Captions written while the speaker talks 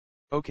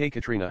Okay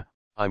Katrina,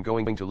 I'm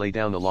going to lay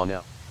down the law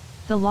now.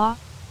 The law?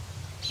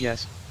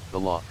 Yes, the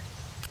law.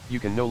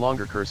 You can no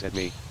longer curse at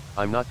me,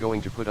 I'm not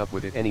going to put up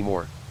with it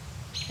anymore.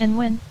 And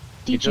when,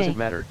 DJ, it doesn't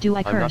matter, do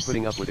I curse? I'm not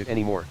putting up with it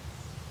anymore.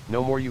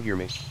 No more, you hear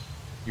me?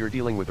 You're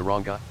dealing with the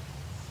wrong guy.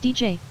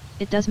 DJ,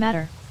 it does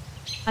matter.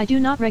 I do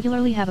not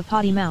regularly have a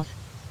potty mouth.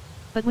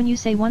 But when you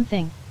say one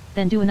thing,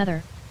 then do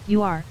another,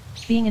 you are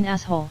being an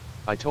asshole.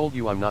 I told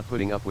you I'm not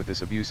putting up with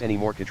this abuse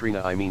anymore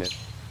Katrina, I mean it.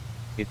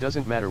 It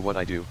doesn't matter what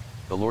I do,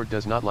 the Lord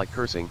does not like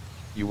cursing,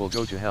 you will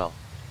go to hell.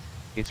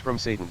 It's from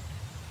Satan.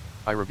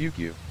 I rebuke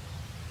you.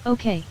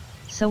 Okay,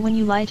 so when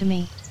you lie to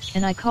me,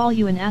 and I call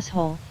you an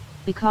asshole,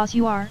 because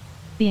you are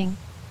being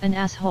an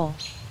asshole,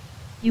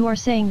 you are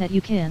saying that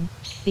you can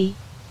be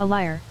a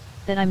liar,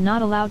 that I'm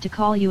not allowed to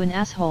call you an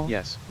asshole.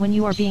 Yes. When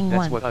you are being That's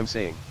one. That's what I'm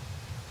saying.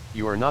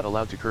 You are not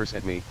allowed to curse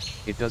at me,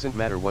 it doesn't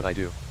matter what I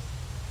do.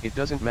 It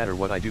doesn't matter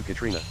what I do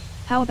Katrina.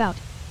 How about,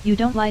 you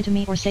don't lie to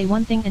me or say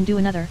one thing and do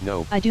another?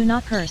 No. I do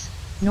not curse,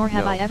 nor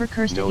have No. I ever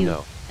cursed No, at you,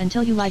 no.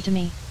 until you lied to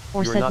me,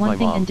 or You're said not one my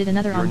thing mom. and did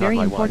another You're on not very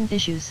my important wife.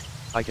 issues.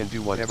 I can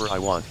do whatever I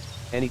want,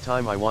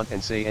 anytime I want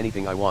and say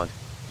anything I want,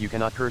 you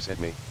cannot curse at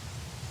me.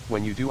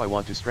 When you do I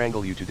want to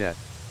strangle you to death.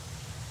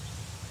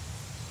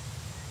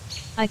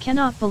 I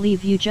cannot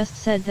believe you just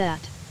said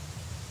that.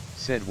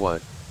 Said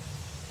what?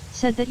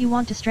 Said that you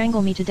want to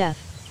strangle me to death.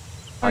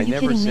 Are I you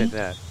never kidding said me?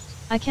 that.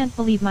 I can't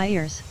believe my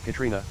ears.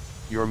 Katrina,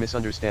 you're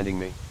misunderstanding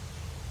me.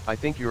 I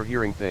think you're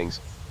hearing things,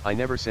 I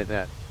never said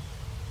that.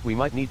 We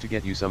might need to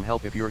get you some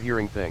help if you're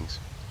hearing things.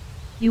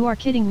 You are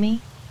kidding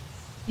me?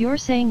 You're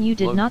saying you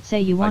did Look, not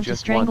say you want I to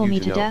just strangle want you me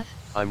to to know, death?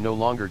 I'm no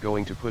longer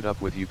going to put up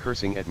with you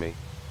cursing at me.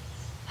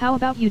 How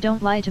about you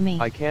don't lie to me?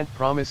 I can't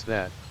promise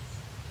that.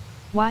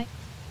 Why?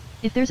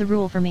 If there's a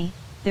rule for me,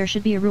 there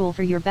should be a rule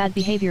for your bad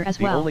behavior as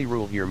well. The only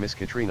rule here, Miss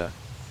Katrina,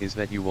 is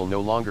that you will no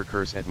longer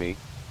curse at me,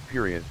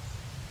 period.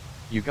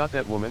 You got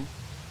that, woman?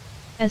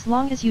 As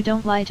long as you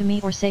don't lie to me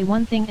or say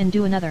one thing and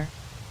do another.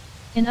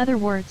 In other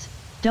words,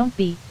 don't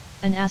be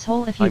an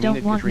asshole if you I mean don't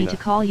it, want Katrina. me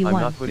to call you I'm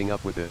one. not putting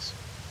up with this.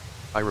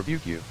 I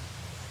rebuke you.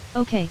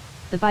 Okay,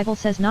 the Bible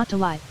says not to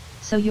lie,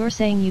 so you're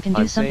saying you can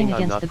do I'm something saying I'm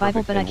against not the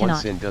Bible perfect but I and one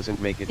cannot. sin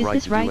doesn't make it Is right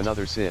this to right? do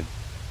another sin.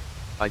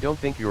 I don't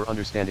think you're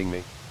understanding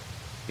me.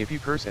 If you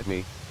curse at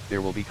me,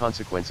 there will be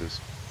consequences.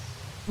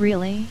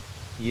 Really?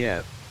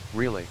 Yeah,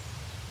 really.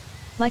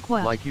 Like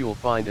what? Like you'll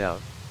find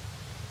out.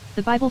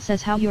 The Bible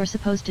says how you're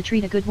supposed to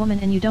treat a good woman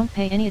and you don't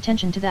pay any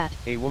attention to that.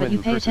 A woman but you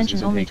who pay curses attention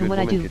isn't only a to good what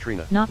I woman, do,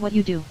 Katrina. not what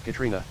you do.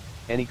 Katrina,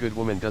 any good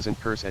woman doesn't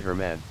curse at her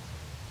man.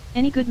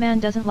 Any good man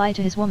doesn't lie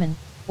to his woman,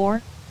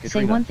 or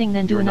Katrina, say one thing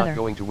then do you're another. not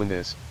going to win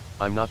this.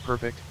 I'm not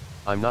perfect.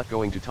 I'm not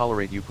going to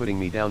tolerate you putting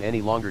me down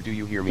any longer. Do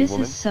you hear me, This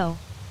woman? is so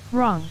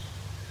wrong.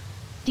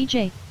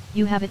 DJ,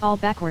 you have it all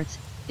backwards.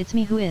 It's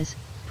me who is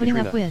putting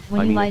Katrina, up with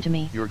when I you mean lie it. to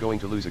me. You're going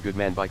to lose a good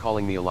man by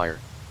calling me a liar.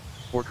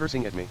 Or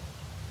cursing at me.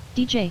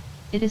 DJ,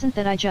 it isn't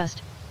that I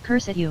just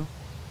curse at you.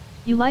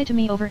 You lie to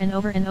me over and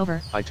over and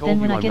over. I told then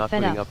you when I I'm get not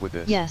fed putting up with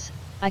this. Yes,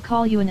 I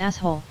call you an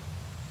asshole.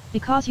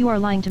 Because you are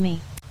lying to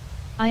me.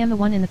 I am the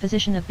one in the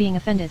position of being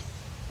offended.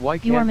 Why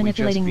You are can't we just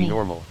manipulating be me.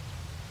 normal?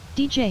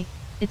 DJ,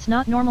 it's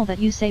not normal that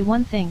you say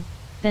one thing,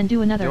 then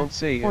do another, Don't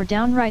say it. or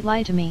downright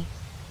lie to me.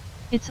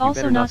 It's You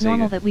also better not not say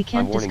normal it. that we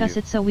can't I'm warning discuss you.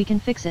 it so we can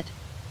fix it.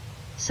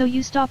 So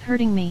you stop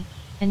hurting me,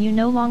 and you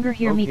no longer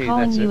hear me Okay,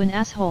 calling that's you it. an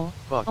asshole,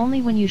 Fuck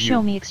only when you show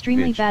you, me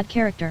extremely bitch. bad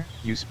character.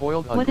 You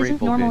spoiled, What ungrateful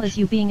isn't normal bitch. is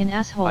you being an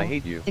asshole, I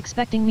hate you.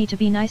 expecting me to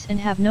be nice and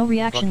have no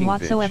reaction Fucking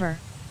whatsoever.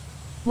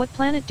 What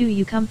planet do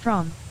you come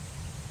from?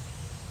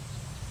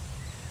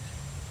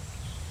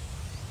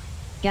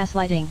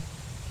 Gaslighting.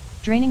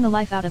 Draining the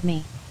life out of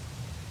me.